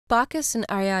Bacchus and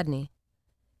Ariadne,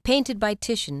 painted by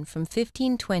Titian from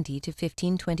 1520 to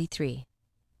 1523.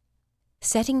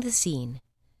 Setting the scene.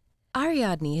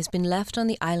 Ariadne has been left on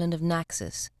the island of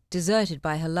Naxos, deserted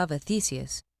by her lover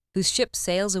Theseus, whose ship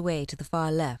sails away to the far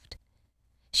left.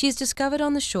 She is discovered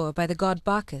on the shore by the god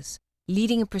Bacchus,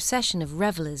 leading a procession of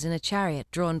revelers in a chariot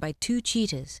drawn by two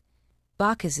cheetahs.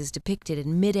 Bacchus is depicted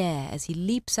in mid-air as he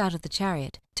leaps out of the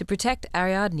chariot to protect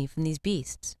Ariadne from these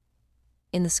beasts.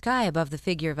 In the sky above the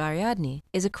figure of Ariadne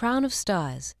is a crown of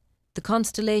stars, the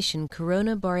constellation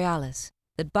Corona Borealis,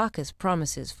 that Bacchus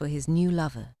promises for his new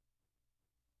lover.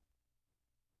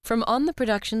 From On the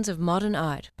Productions of Modern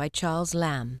Art by Charles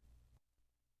Lamb.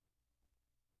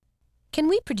 Can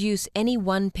we produce any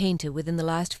one painter within the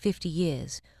last 50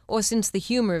 years, or since the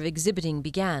humor of exhibiting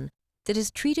began, that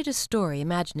has treated a story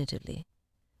imaginatively?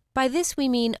 By this we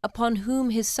mean upon whom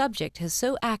his subject has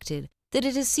so acted that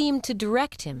it has seemed to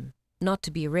direct him, not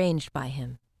to be arranged by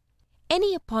him.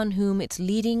 Any upon whom its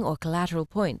leading or collateral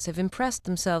points have impressed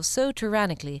themselves so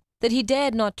tyrannically that he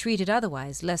dared not treat it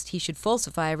otherwise lest he should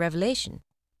falsify a revelation.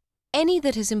 Any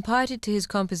that has imparted to his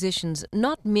compositions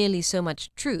not merely so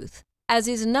much truth as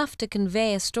is enough to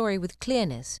convey a story with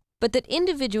clearness, but that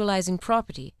individualizing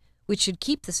property which should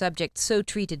keep the subject so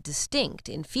treated distinct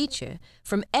in feature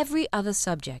from every other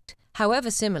subject, however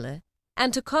similar,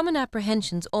 and to common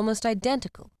apprehensions almost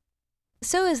identical,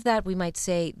 so as that we might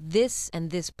say this and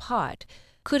this part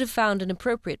could have found an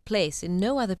appropriate place in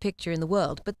no other picture in the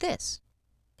world but this.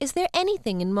 Is there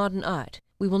anything in modern art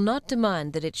we will not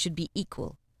demand that it should be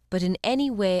equal, but in any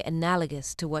way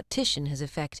analogous to what Titian has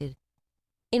effected?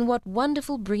 In what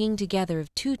wonderful bringing together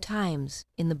of two times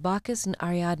in the Bacchus and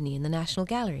Ariadne in the National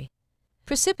Gallery?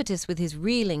 Precipitous with his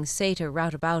reeling satyr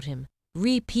rout about him,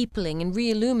 re-peopling and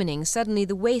re-illumining suddenly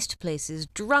the waste places,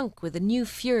 drunk with a new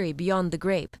fury beyond the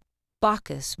grape,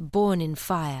 Bacchus, born in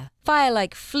fire,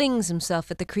 fire-like flings himself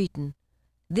at the Cretan.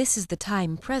 This is the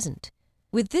time present.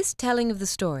 With this telling of the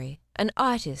story, an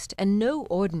artist, and no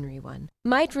ordinary one,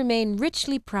 might remain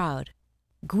richly proud.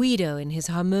 Guido, in his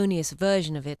harmonious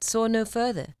version of it, saw no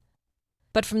further.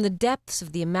 But from the depths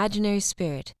of the imaginary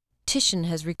spirit, Titian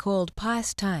has recalled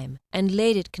past time and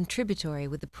laid it contributory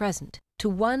with the present to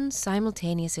one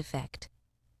simultaneous effect.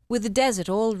 With the desert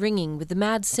all ringing with the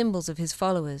mad symbols of his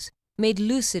followers, made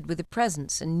lucid with the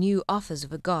presence and new offers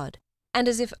of a god, and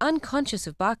as if unconscious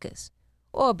of Bacchus,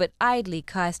 or but idly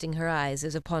casting her eyes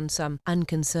as upon some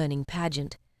unconcerning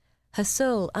pageant, her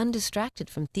soul undistracted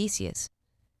from Theseus,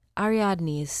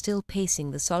 Ariadne is still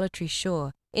pacing the solitary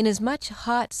shore in as much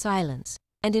heart silence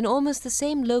and in almost the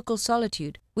same local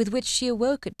solitude with which she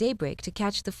awoke at daybreak to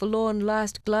catch the forlorn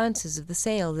last glances of the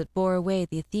sail that bore away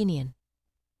the Athenian.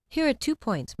 Here are 2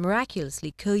 points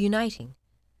miraculously co-uniting: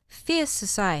 fierce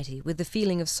society with the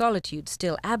feeling of solitude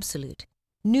still absolute,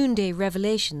 noonday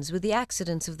revelations with the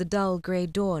accidents of the dull grey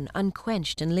dawn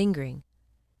unquenched and lingering,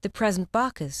 the present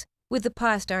Bacchus with the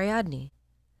past Ariadne,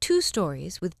 2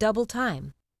 stories with double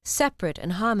time, separate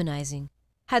and harmonizing.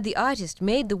 Had the artist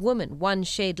made the woman one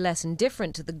shade less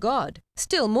indifferent to the god,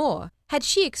 still more, had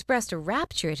she expressed a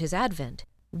rapture at his advent,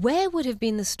 where would have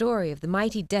been the story of the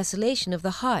mighty desolation of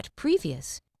the heart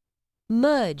previous?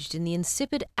 Merged in the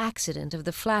insipid accident of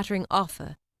the flattering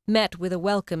offer, met with a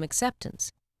welcome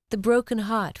acceptance, the broken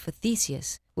heart for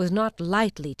Theseus was not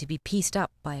lightly to be pieced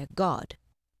up by a god.